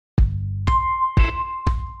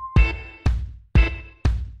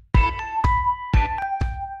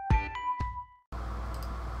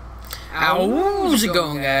How's it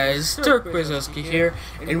going, guys? Turquoise Husky here,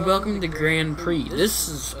 and welcome to Grand Prix. This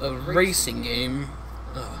is a racing game,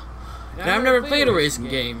 and I've never played a racing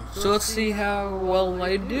game, so let's see how well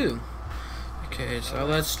I do. Okay, so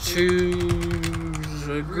let's choose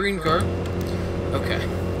a green car. Okay,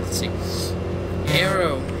 let's see.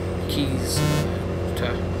 Arrow keys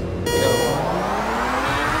to go.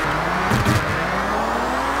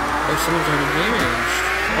 Oh, someone's already damaged.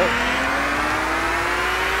 Oh.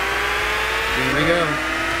 Here we go.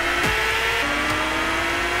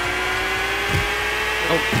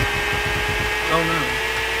 Oh. Oh no.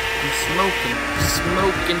 I'm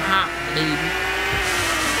smoking hot, baby.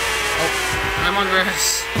 Oh, I'm on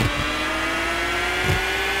grass.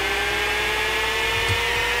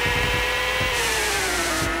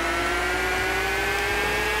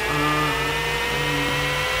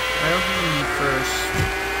 I don't have any first.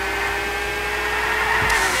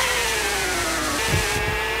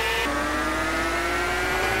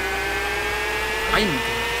 I'm going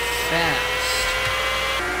fast.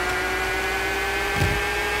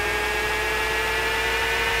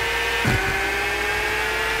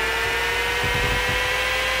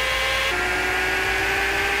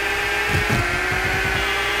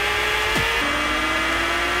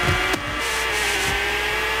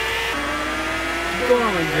 I'm going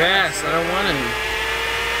on the grass. I don't want to.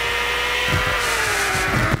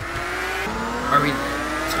 Are we in the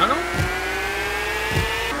tunnel?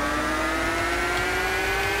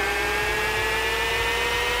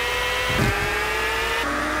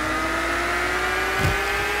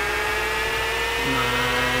 Come on.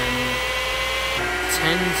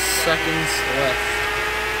 10 seconds left.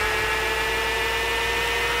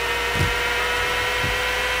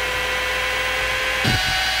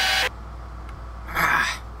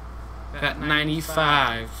 Got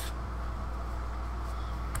 95.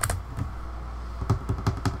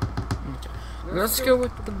 Okay. Let's go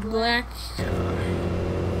with the black car.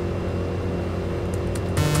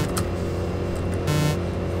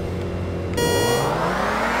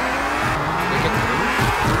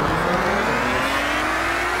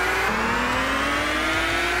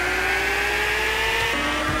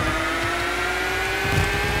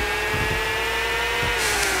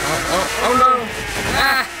 Oh no!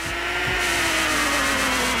 Ah!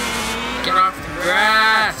 Get off the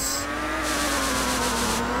grass!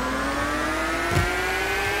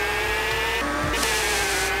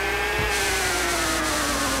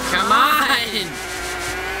 Come on!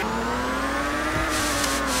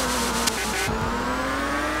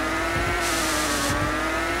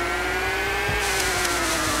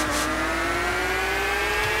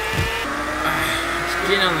 Let's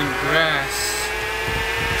get on the grass.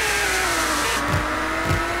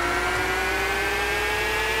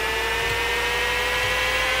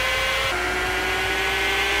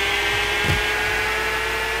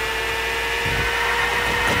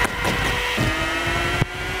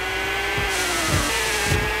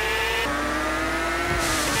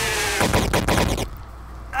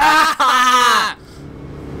 Ah!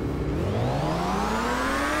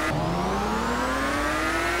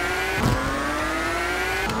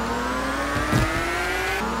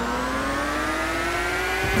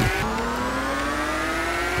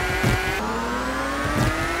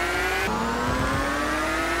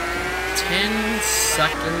 Ten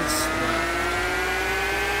seconds left.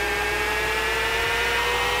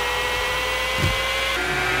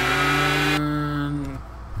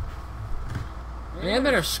 I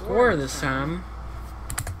better score this time.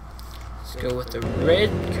 Let's go with the red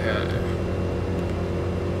car.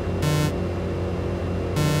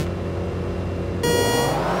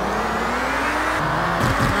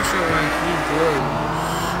 I'm not sure why he blows.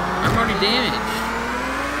 I'm already damaged.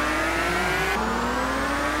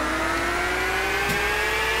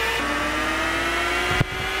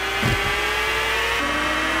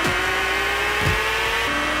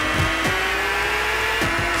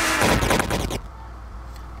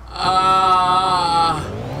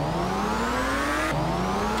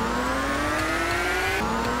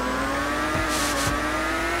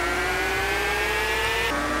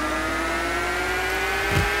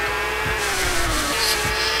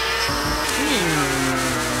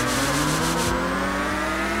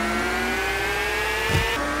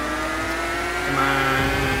 Come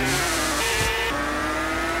on.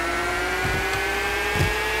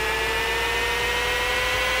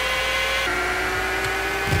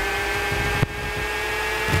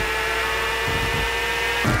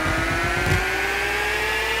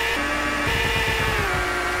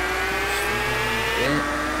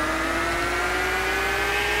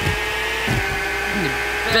 I'm the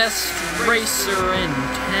best racer in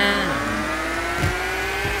town.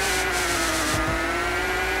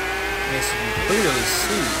 Yes, you can clearly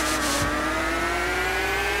see.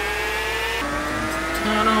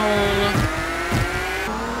 Tunnel.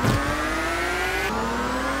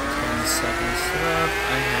 10 seconds left.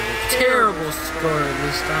 I have a terrible score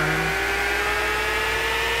this time.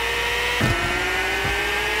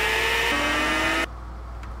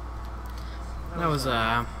 That was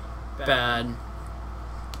a bad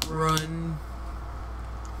run.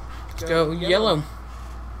 Let's go yellow.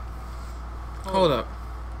 Hold up.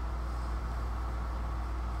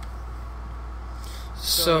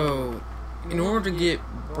 So, in order to get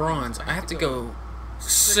bronze, I have to go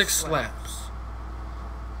 6 laps.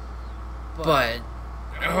 But,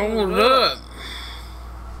 hold up.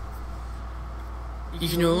 You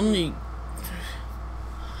can only...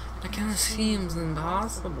 That kind of seems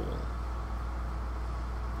impossible.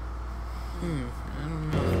 I don't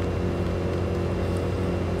know.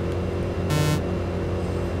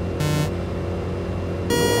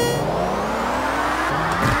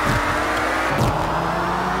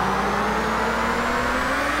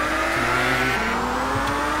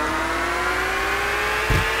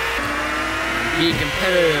 Be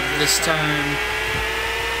competitive this time.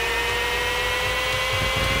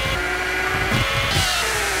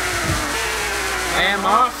 I am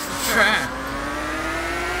off the track.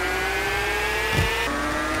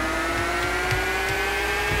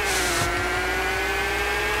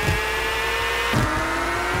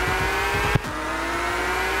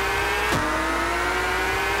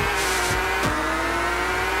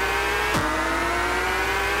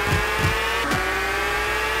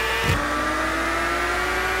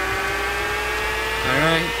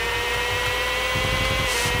 Alright.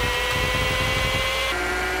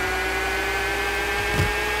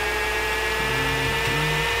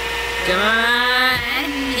 Come on!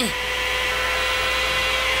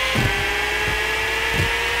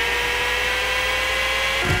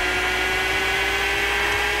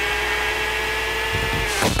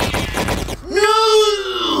 No!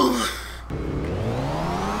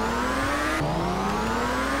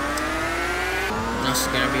 This is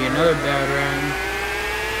gonna be another bad round.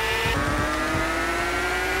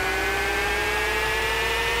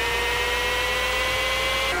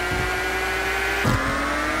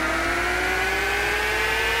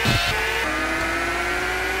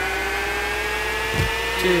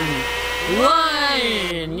 Two,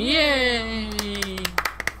 one, yay!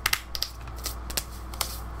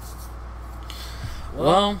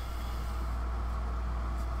 Well,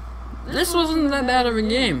 this wasn't that bad of a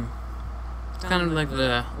game. It's kind of like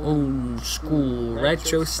the old school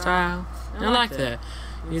retro style. I like that.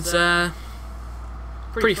 It's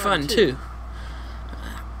pretty fun too.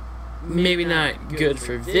 Maybe not good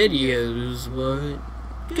for videos, but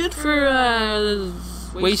good for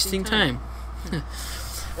wasting time.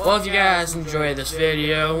 Well, if you guys enjoyed this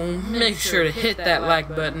video, make sure to hit that like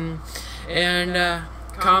button and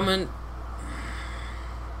comment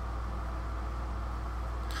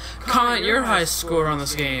your high score on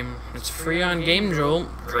this game. It's free on Game Jolt,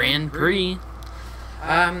 Grand Prix.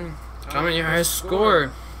 Comment your high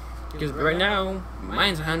score, because right now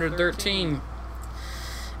mine's 113.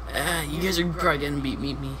 You guys are probably gonna beat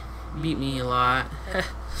me a lot.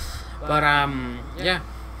 But yeah.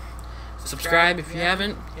 Subscribe if you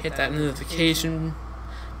haven't. Hit that notification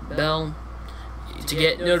bell to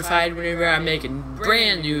get notified whenever I make a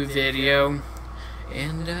brand new video.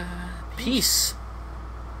 And peace.